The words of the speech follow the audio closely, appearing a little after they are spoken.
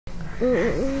What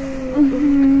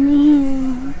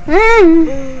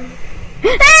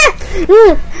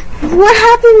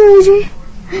happened, Luigi?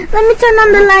 Let me turn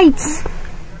on the lights.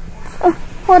 Oh,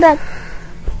 hold up.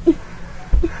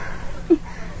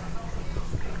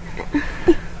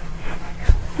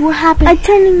 What happened? I'm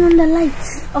turning on the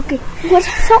lights. Okay. What?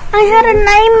 So I had a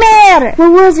nightmare.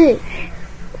 What was it?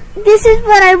 This is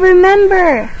what I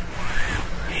remember.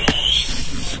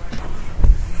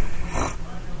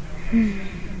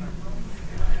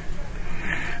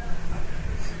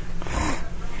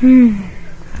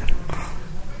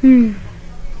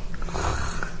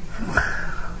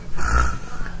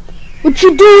 What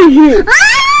you doing here?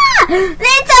 Ah!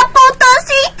 It's a photo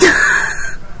shoot.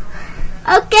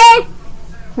 Okay.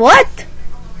 What?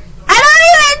 I don't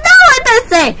even know what to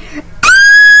say.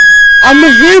 Ah! I'm a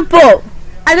hippo.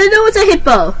 I don't know what's a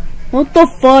hippo. What the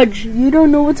fudge? You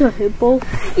don't know what's a hippo?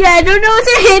 Yeah, I don't know what's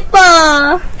a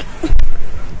hippo.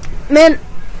 Man,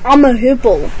 I'm a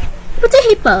hippo. What's a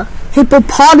hippo?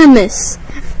 Hippopotamus.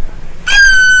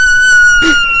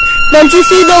 Don't you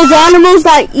see those animals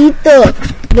that eat the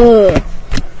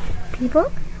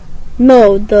people?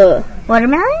 No, the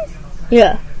watermelons?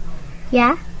 Yeah.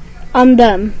 Yeah? I'm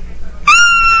them.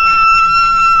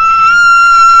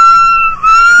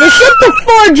 Just shut the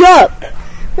fudge up.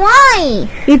 Why?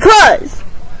 Because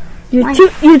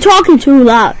you're talking too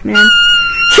loud, man.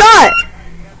 Shut.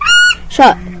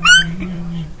 Shut.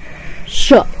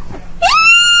 Shut.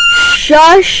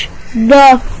 Shush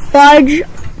the fudge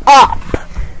up.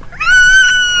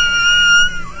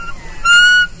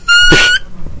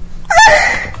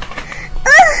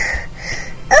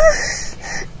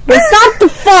 But stop the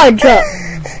fudge up.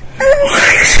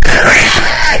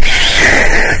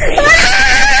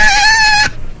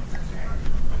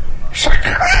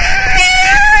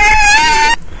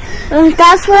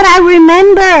 That's what I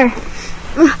remember.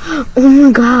 Oh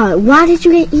my god, why did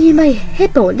you get eaten by a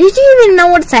hippo? Did you even know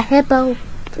what's a hippo?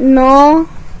 No.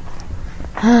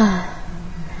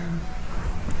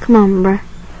 Come on, bruh.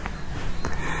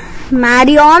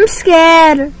 Mario, I'm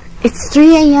scared. It's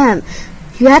 3 a.m.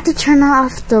 You have to turn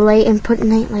off the light and put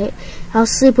night light. I'll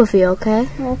sleep with you, okay?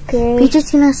 Okay. Peach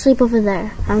is gonna sleep over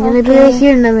there. I'm gonna be right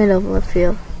here in the middle with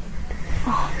you.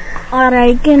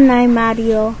 Alright, good night,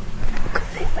 Mario.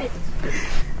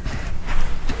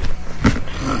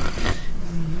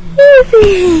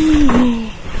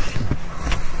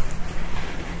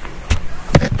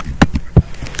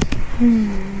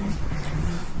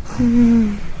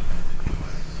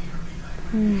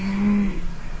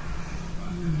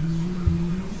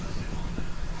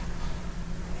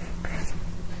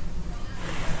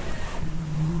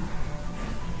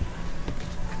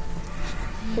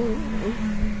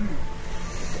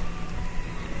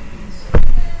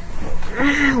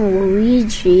 Ow,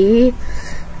 Luigi.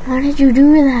 Why did you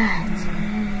do that?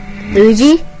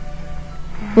 Luigi?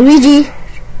 Luigi?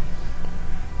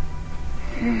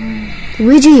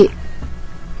 Luigi?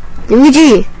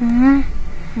 Luigi?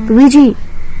 Luigi?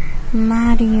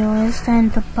 Mario, it's time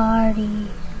to party.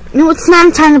 No, it's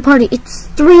not time to party. It's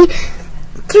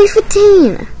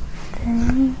 3:15.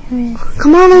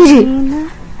 Come on, Luigi. Yeah,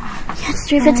 it's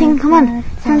 3:15. Come on.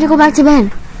 Time to go back to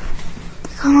bed.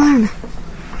 Come on.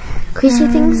 Crazy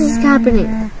things is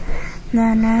happening.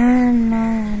 Na na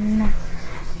na na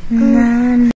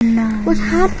na na. What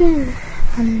happened?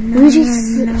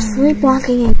 Luigi's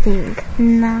sleepwalking, I think.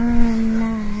 Na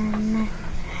na na.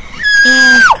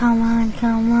 Yeah, come on,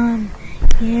 come on.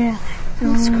 Yeah.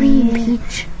 Don't scream,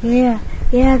 Peach. Yeah,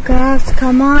 yeah, girls,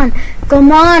 come on,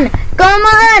 come on, come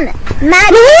on.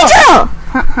 Mario!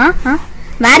 Huh?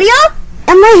 Mario?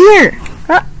 I'm right here.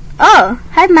 Oh,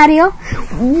 hi, Mario.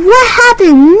 What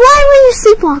happened? Why were you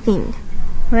sleepwalking?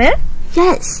 Where?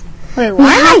 Yes. Wait,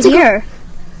 why am I here?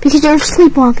 Because you're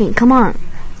sleepwalking. Come on.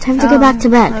 Time to get back to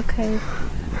bed. Okay.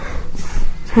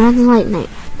 Turn on the light.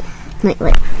 Put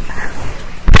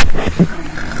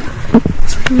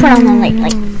on the light.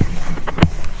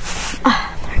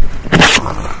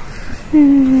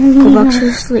 Go back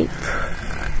to sleep.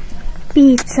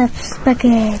 Pizza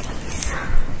spaghetti.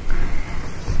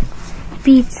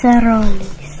 Pizza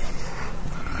rollies.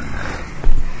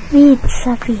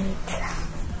 Pizza.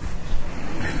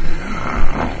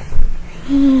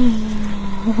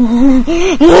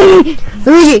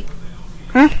 Luigi!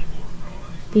 Huh?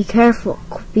 Be careful.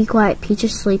 Be quiet. Peach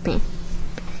is sleeping.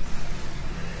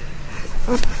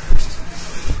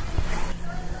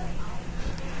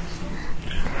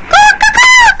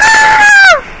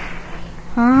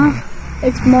 Huh?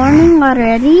 It's morning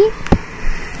already?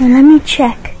 Well, let me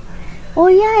check. Oh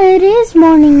yeah, it is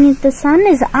morning. The sun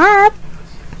is up.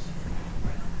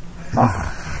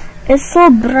 Oh, it's so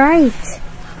bright.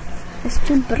 It's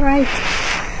too bright.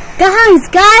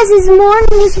 Guys, it's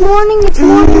morning.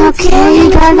 Okay,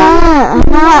 turn on.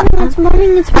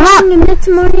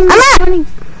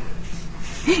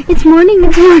 It's morning.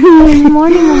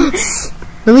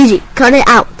 Luigi, cut it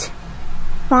out.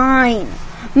 Fine.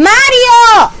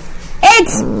 Mario!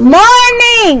 It's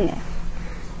morning!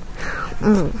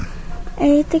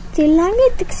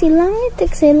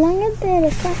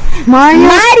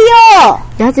 Mario!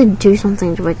 You have to do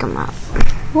something to wake him up.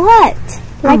 What?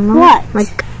 Like what?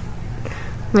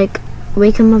 Like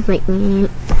wake him up like me.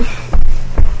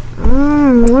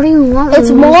 What do you want?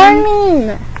 It's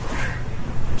morning.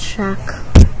 Check.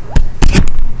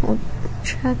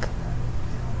 Check.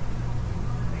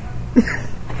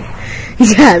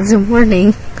 Yeah, it's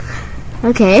morning.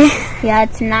 Okay. Yeah,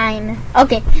 it's 9.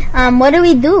 Okay. What do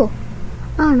we do?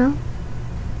 I don't know.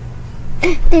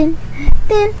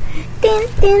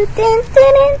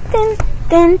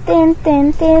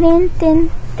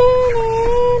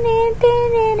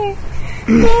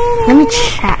 Let me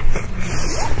check.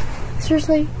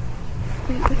 Seriously?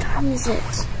 Wait, what time is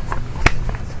it?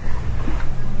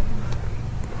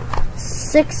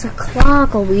 6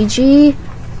 o'clock, Luigi.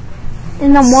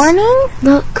 In the morning?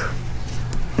 Look.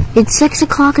 It's 6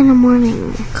 o'clock in the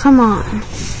morning. Come on.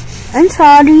 I'm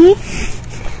sorry. I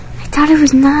thought it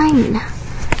was 9.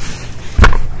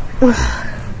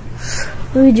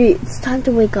 Luigi, it's time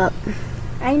to wake up.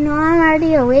 I know, I'm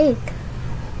already awake.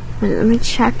 Wait, let me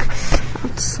check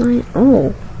outside.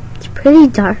 Oh, it's pretty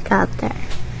dark out there.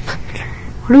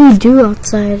 What do we do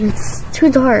outside? It's too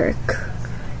dark.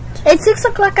 It's 6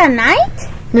 o'clock at night?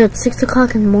 No, it's 6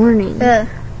 o'clock in the morning. Why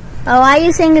are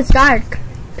you saying it's dark?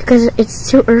 Because it's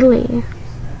too early.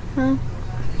 Huh?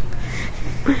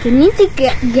 You need to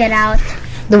get out.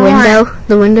 The window?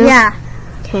 The window? Yeah.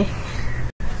 Okay.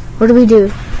 What do we do?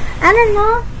 I don't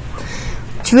know.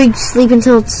 Should we sleep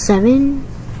until it's 7?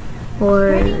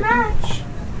 Or... Pretty much.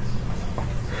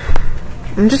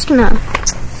 I'm just gonna...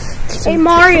 Hey,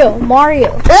 Mario.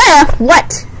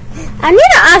 What? I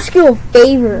need to ask you a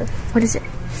favor. What is it?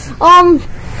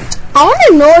 I want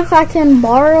to know if I can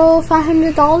borrow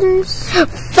 $500.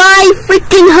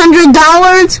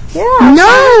 $500? Yeah.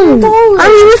 No. $500. I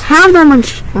don't even have that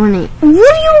much money. What do you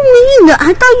mean?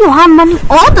 I thought you had money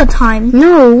all the time.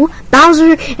 No.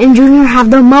 Bowser and Junior have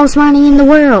the most money in the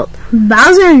world.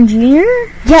 Bowser and Junior?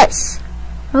 Yes.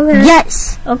 Okay.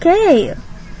 Yes. Okay.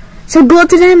 So go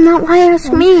to them, not why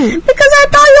ask me. Because I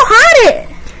thought you had it.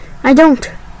 I don't.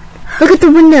 Look at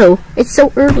the window. It's so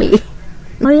early.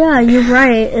 Oh yeah, you're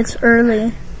right. It's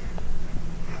early.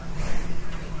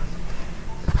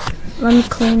 Let me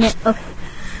clean it. Okay.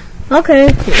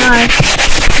 Okay. Bye.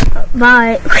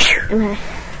 Bye. Okay.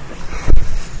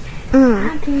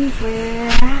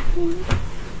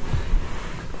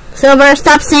 Silver,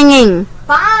 stop singing.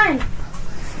 Fine.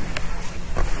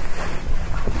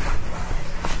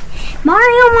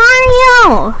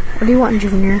 Mario. What do you want,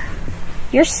 Junior?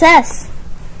 You're sus.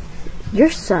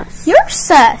 You're sus. You're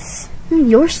sus.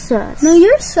 You're sus. No,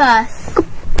 you're sus. Go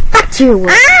back to your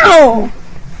work. Ow!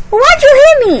 Why'd you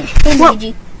hit me? Hey, Well-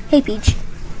 Luigi. Hey, Peach.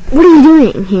 What are you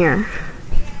doing here?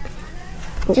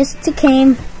 Just to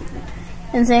came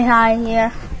and say hi,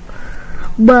 yeah.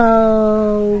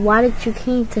 Well, why did you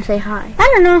came to say hi? I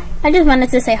don't know. I just wanted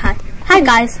to say hi. Hi,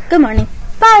 guys. Good morning.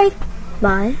 Bye.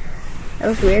 Bye. That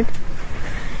was weird.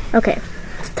 Okay.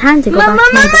 It's time to go back to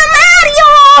my bed.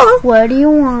 Mario! What do you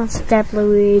want, Step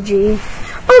Luigi?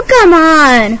 Oh, come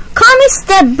on. Call me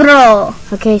Step Bro.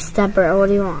 Okay, Step Bro, what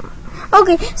do you want?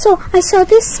 Okay, so I saw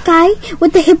this guy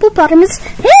with the hippopotamus.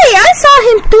 Hey, I saw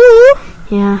him too.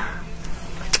 Yeah.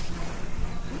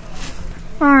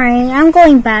 Alright, I'm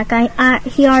going back.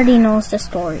 He already knows the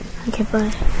story. Okay,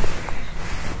 bye.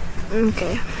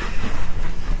 Okay.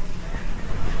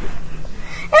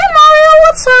 Hey, Mario,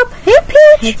 what's up? Hey,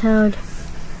 Peach. Hey, Toad.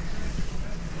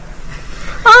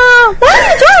 What are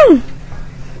you doing?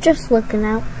 Just looking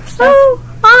out. Stuff.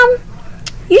 Oh,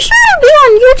 you shouldn't be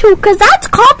on YouTube because that's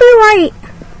copyright.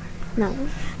 No.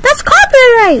 That's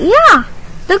copyright, yeah.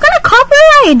 They're gonna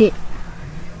copyright it.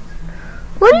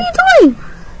 What are you doing?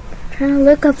 Trying to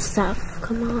look up stuff.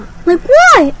 Come on. Like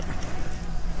what?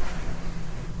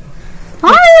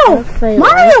 Mario,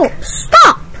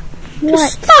 stop. What?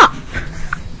 Just stop.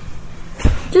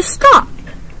 Just stop.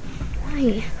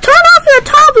 Why? Turn off your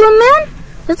tablet, man.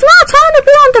 It's not time to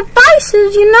be on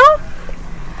devices, you know?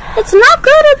 It's not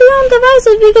good to be on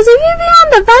devices because if you be on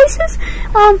devices,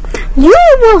 you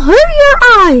will hurt your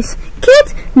eyes.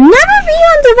 Kids, never be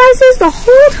on devices the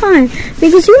whole time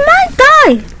because you might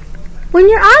die when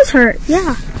your eyes hurt.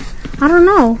 Yeah, I don't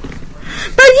know.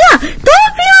 But yeah,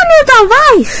 don't be on your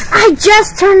device. I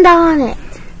just turned on it.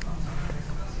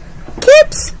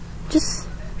 kids, just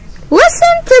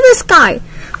listen to this guy.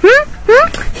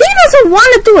 He doesn't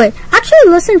want to do it. Actually,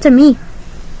 listen to me.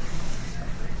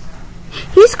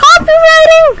 He's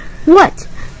copywriting. What?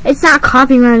 It's not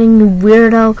copywriting, you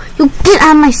weirdo. You get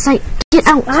out of my sight. Get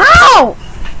out. Ow!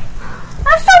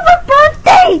 That's not my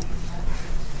birthday.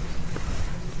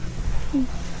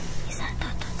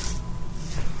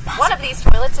 One of these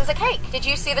toilets is a cake. Did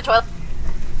you see the toilet?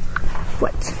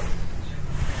 What?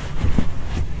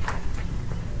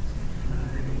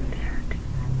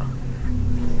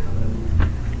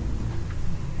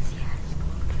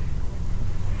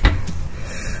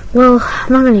 Well,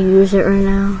 I'm not gonna use it right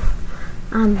now.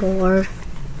 I'm bored.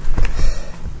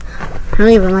 I don't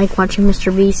even like watching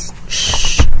Mr. Beast.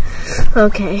 Shh.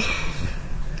 Okay.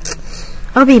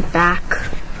 I'll be back.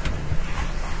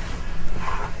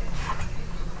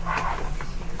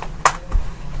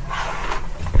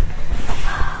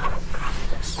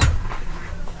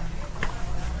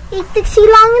 It takes you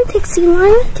long and takes you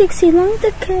long and takes you long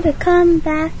to come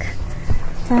back.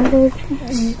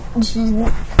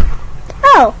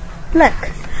 Oh, look.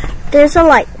 There's a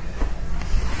light.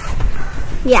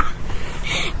 Yeah.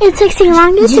 It takes you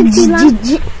long, it takes you long.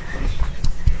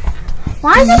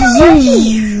 Why is it not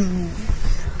working?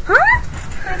 Huh?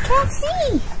 I can't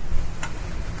see.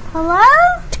 Hello?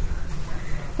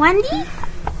 Wendy?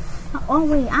 Oh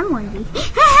wait, I'm Wendy.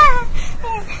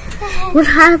 What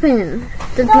happened?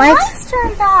 The lights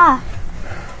turned off.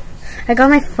 I got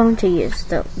my phone to use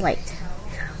the light.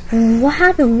 What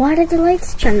happened? Why did the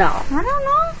lights turn off? I don't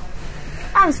know.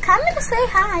 I was coming to say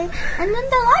hi, and then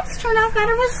the lights turned off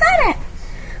out of a sudden.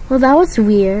 Well, that was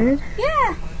weird.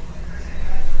 Yeah.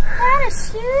 That is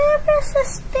super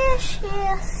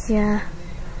suspicious. Yeah.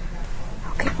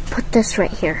 Okay, I'll put this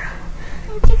right here.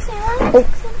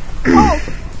 Oh.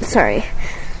 Sorry.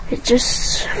 It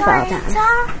just fell down.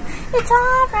 It's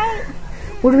all right.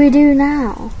 What do we do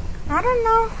now? I don't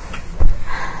know.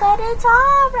 But it's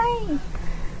all right.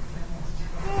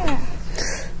 Yeah.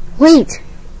 Wait.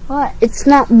 What? It's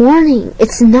not morning.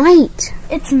 It's night.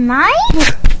 It's night?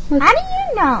 Look. How do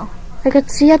you know? I could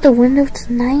see out the window it's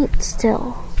night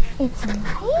still. It's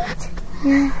night?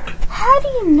 Yeah. How do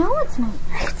you know it's night?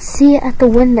 I could see it at the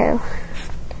window.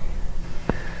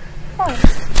 Oh.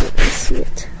 Let me see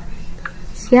it.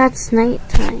 Yeah, it's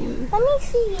nighttime. Let me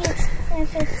see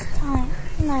if it's time.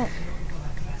 Night.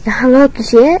 Yeah, look, you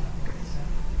see it?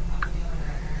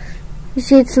 You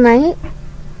see it's night?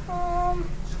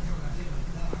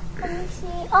 Let me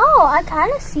see. Oh, I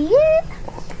kind of see it.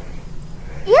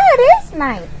 Yeah, it is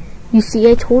night. You see,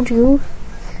 I told you.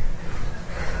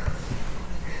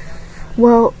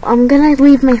 Well, I'm gonna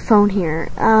leave my phone here.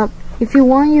 If you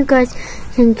want, you guys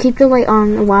can keep the light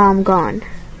on while I'm gone.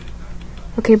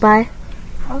 Okay, bye.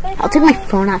 Okay, I'll take my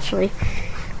phone, actually.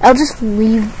 I'll just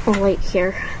leave a light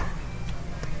here.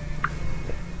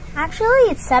 Actually,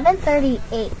 it's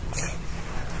 7:38.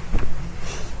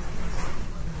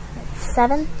 It's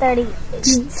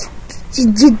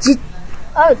 7:38.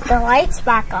 Oh, the light's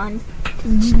back on.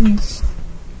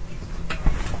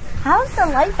 How's the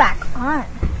light back on?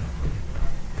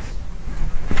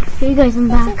 Hey guys, I'm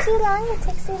It back. takes you long, it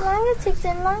takes you long, it takes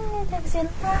you long, it takes you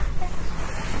long.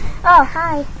 Oh,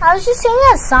 hi. I was just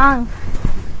singing a song.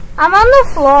 I'm on the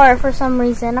floor for some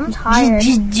reason. I'm tired.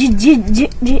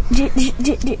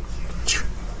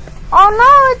 Oh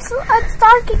no, it's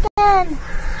dark again.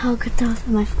 How could that was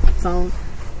my phone?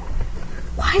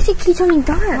 Why does it keep turning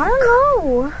dark? I don't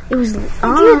know. It was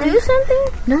on. Did you do something?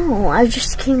 No, I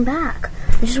just came back.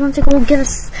 I just went to go get a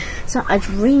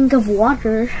drink of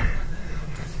water.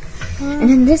 And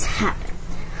then this happened.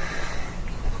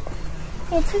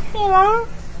 It took me long.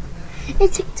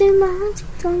 It took too long,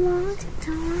 took too long, took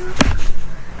too long.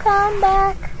 Come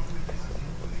back.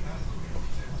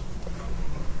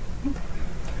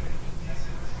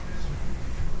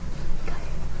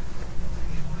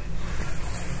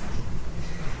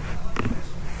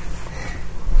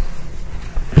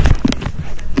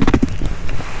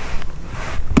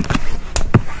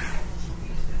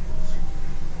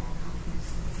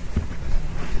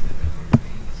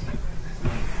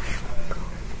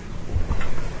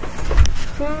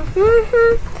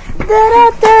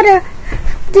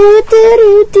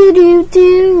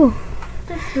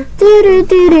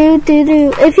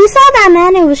 If you saw that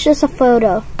man, it was just a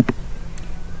photo.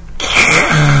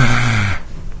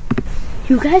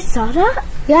 You guys saw that?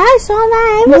 Yeah, I saw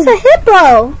that. It was a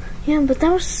hippo. Yeah, but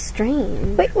that was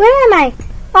strange. Wait, where am I?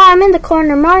 Oh, I'm in the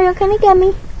corner. Mario, can you get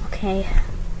me? Okay.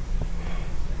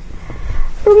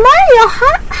 But Mario,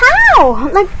 how?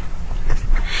 Like,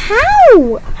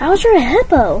 how? How's your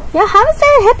hippo? Yeah, how is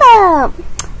there a hippo? Oh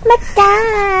my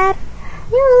god.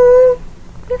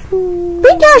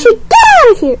 Big Joshie, get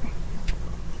out of here!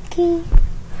 Okay.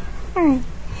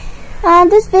 Alright.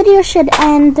 This video should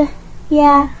end.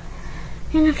 Yeah.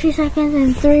 In a few seconds.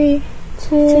 In 3,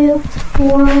 2,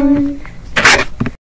 1.